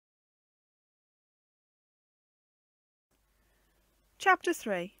Chapter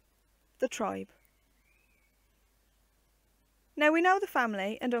 3. The Tribe. Now we know the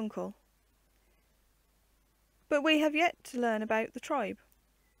family and uncle, but we have yet to learn about the tribe.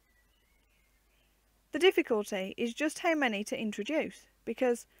 The difficulty is just how many to introduce,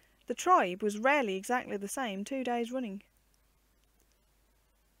 because the tribe was rarely exactly the same 2 days running.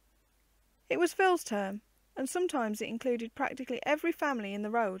 It was Phil's term, and sometimes it included practically every family in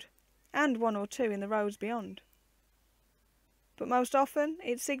the road, and 1 or 2 in the roads beyond. But most often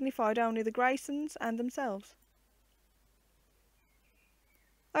it signified only the Graysons and themselves.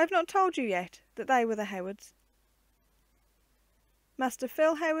 I have not told you yet that they were the Howards. Master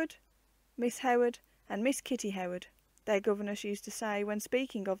Phil Howard, Miss Howard, and Miss Kitty Howard, their governess used to say when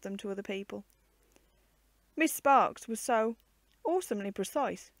speaking of them to other people. Miss Sparks was so awesomely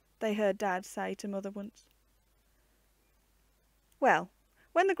precise, they heard Dad say to Mother once. Well,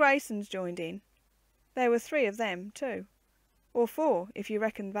 when the Graysons joined in, there were 3 of them too, or 4 if you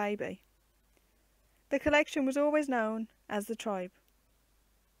reckon baby. The collection was always known as the tribe.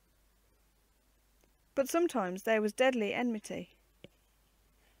 But sometimes there was deadly enmity,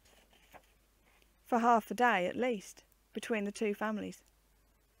 for half a day at least, between the 2 families.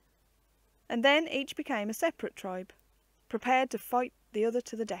 And then each became a separate tribe, prepared to fight the other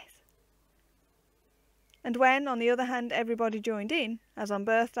to the death. And when, on the other hand, everybody joined in, as on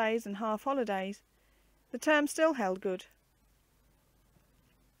birthdays and half-holidays, the term still held good.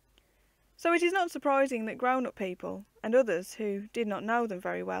 So it is not surprising that grown-up people, and others who did not know them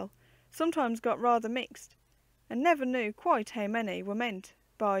very well, sometimes got rather mixed, and never knew quite how many were meant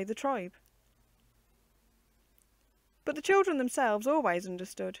by the tribe. But the children themselves always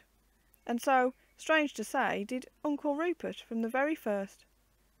understood, and so, strange to say, did Uncle Rupert from the very first.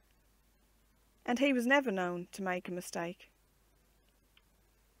 And he was never known to make a mistake.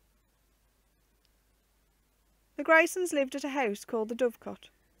 The Graysons lived at a house called the Dovecot.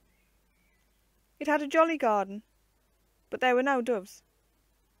 It had a jolly garden, but there were no doves.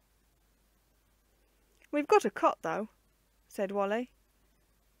 "We've got a cot, though," said Wally,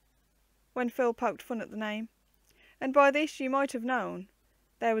 when Phil poked fun at the name, and by this you might have known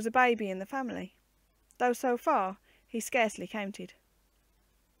there was a baby in the family, though so far he scarcely counted.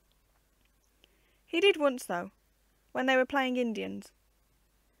 He did once, though, when they were playing Indians.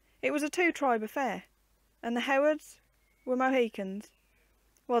 It was a 2-tribe affair, and the Howards were Mohicans,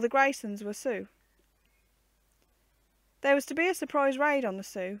 while the Graysons were Sioux. There was to be a surprise raid on the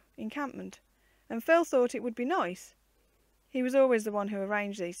Sioux encampment, and Phil thought it would be nice, he was always the one who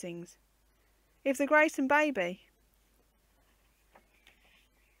arranged these things, if the Grayson baby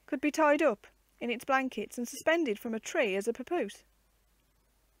could be tied up in its blankets and suspended from a tree as a papoose.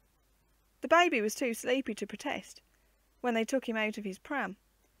 The baby was too sleepy to protest when they took him out of his pram,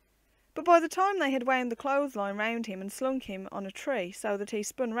 but by the time they had wound the clothesline round him and slung him on a tree so that he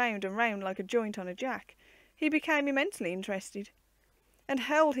spun round and round like a joint on a jack, he became immensely interested, and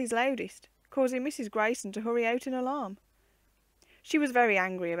howled his loudest, causing Mrs. Grayson to hurry out in alarm. She was very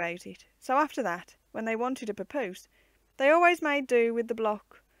angry about it, so after that, when they wanted a papoose, they always made do with the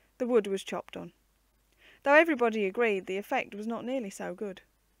block the wood was chopped on, though everybody agreed the effect was not nearly so good.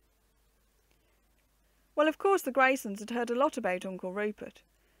 Well, of course the Graysons had heard a lot about Uncle Rupert,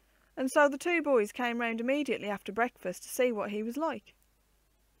 and so the 2 boys came round immediately after breakfast to see what he was like.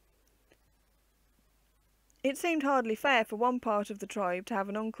 It seemed hardly fair for one part of the tribe to have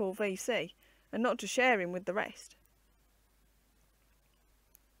an Uncle V.C. and not to share him with the rest.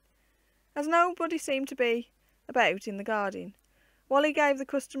 As nobody seemed to be about in the garden, Wally gave the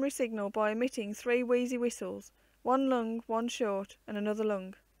customary signal by emitting 3 wheezy whistles, 1 long, 1 short, and another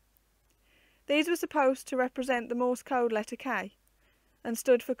long. These were supposed to represent the Morse code letter K, and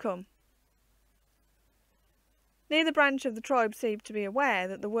stood for come. Neither branch of the tribe seemed to be aware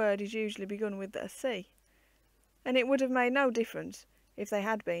that the word is usually begun with a C, and it would have made no difference if they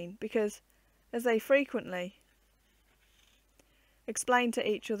had been, because, as they frequently explained to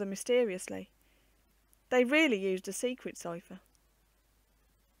each other mysteriously, they really used a secret cipher.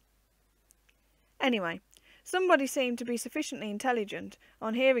 Anyway, somebody seemed to be sufficiently intelligent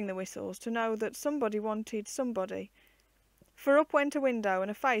on hearing the whistles to know that somebody wanted somebody, for up went a window and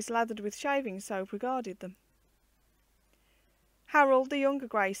a face lathered with shaving soap regarded them. Harold, the younger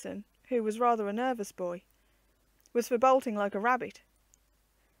Grayson, who was rather a nervous boy, was for bolting like a rabbit.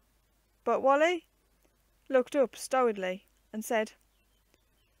 But Wally looked up stolidly and said,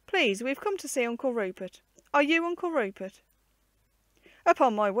 "Please, we've come to see Uncle Rupert. Are you Uncle Rupert?"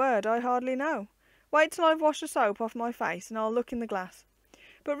 "Upon my word, I hardly know. Wait till I've washed the soap off my face and I'll look in the glass.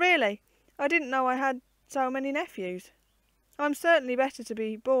 But really, I didn't know I had so many nephews. I'm certainly better to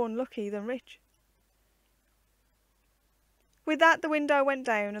be born lucky than rich." With that the window went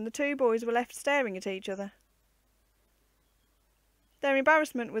down and the two boys were left staring at each other. Their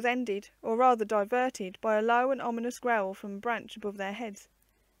embarrassment was ended, or rather diverted, by a low and ominous growl from a branch above their heads.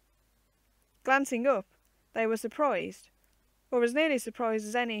 Glancing up, they were surprised, or as nearly surprised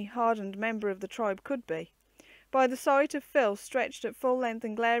as any hardened member of the tribe could be, by the sight of Phil stretched at full length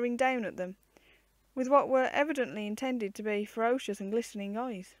and glaring down at them, with what were evidently intended to be ferocious and glistening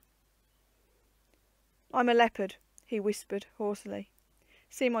eyes. "I'm a leopard," he whispered hoarsely.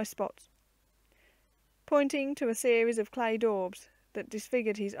 "See my spots," pointing to a series of clay daubs that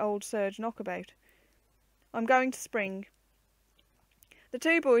disfigured his old serge knockabout. "I'm going to spring." The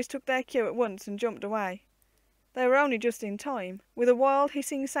two boys took their cue at once and jumped away. They were only just in time. With a wild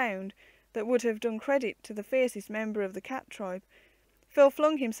hissing sound that would have done credit to the fiercest member of the cat tribe, Phil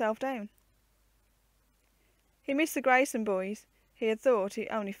flung himself down. He missed the Grayson boys. He had thought it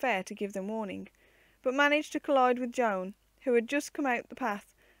only fair to give them warning, but managed to collide with Joan, who had just come out the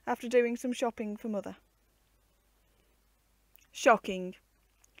path after doing some shopping for Mother. "Shocking!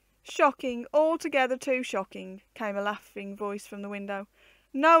 Shocking! Altogether too shocking!" came a laughing voice from the window.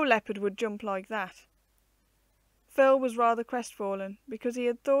 "No leopard would jump like that." Phil was rather crestfallen, because he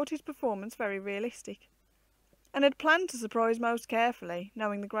had thought his performance very realistic, and had planned to surprise most carefully,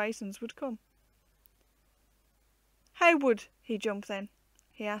 knowing the Graysons would come. "How would he jump then?"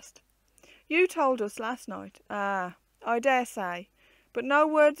 he asked. "You told us last night." "Ah, I dare say, but no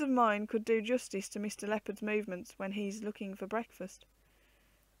words of mine could do justice to Mr. Leopard's movements when he's looking for breakfast.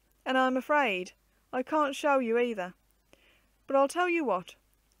 And I'm afraid I can't show you either. But I'll tell you what,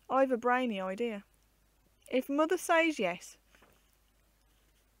 I've a brainy idea. If Mother says yes,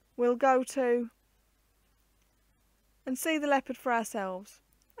 we'll go to and see the leopard for ourselves,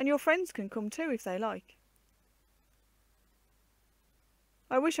 and your friends can come too if they like."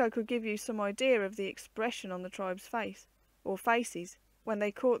 I wish I could give you some idea of the expression on the tribe's face, or faces, when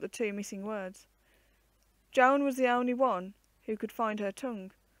they caught the two missing words. Joan was the only one who could find her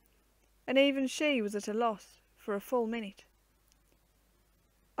tongue, and even she was at a loss for a full minute.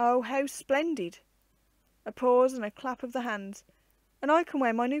 "Oh, how splendid!" A pause and a clap of the hands. "And I can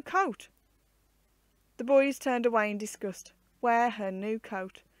wear my new coat!" The boys turned away in disgust. Wear her new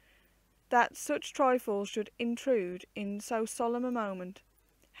coat! That such trifles should intrude in so solemn a moment.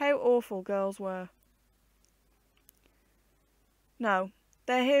 How awful girls were! No,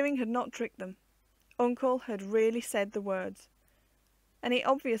 their hearing had not tricked them. Uncle had really said the words, and he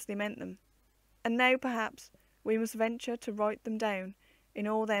obviously meant them, and now perhaps we must venture to write them down in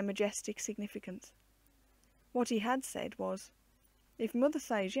all their majestic significance. What he had said was, "If Mother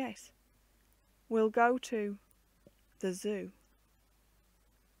says yes, we'll go to the zoo."